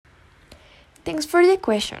Thanks for the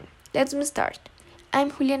question. Let's start.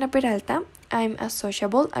 I'm Juliana Peralta. I'm a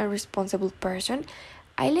sociable and responsible person.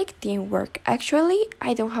 I like teamwork. Actually,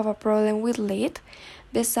 I don't have a problem with lead.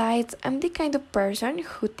 Besides, I'm the kind of person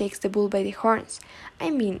who takes the bull by the horns.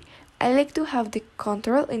 I like to have the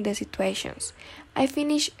control in the situations. I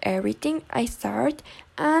finish everything I start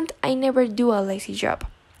and I never do a lazy job.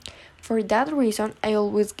 For that reason, I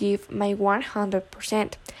always give my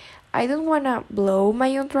 100%. I don't wanna blow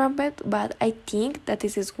my own trumpet, but I think that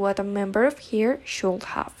this is what a member of here should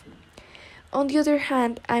have. On the other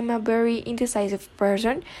hand, I'm a very indecisive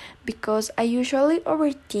person because I usually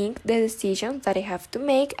overthink the decisions that I have to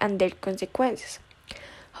make and their consequences.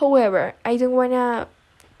 However, I don't wanna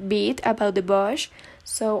beat about the bush,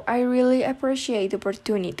 so I really appreciate the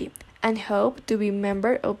opportunity and hope to be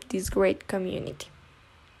member of this great community.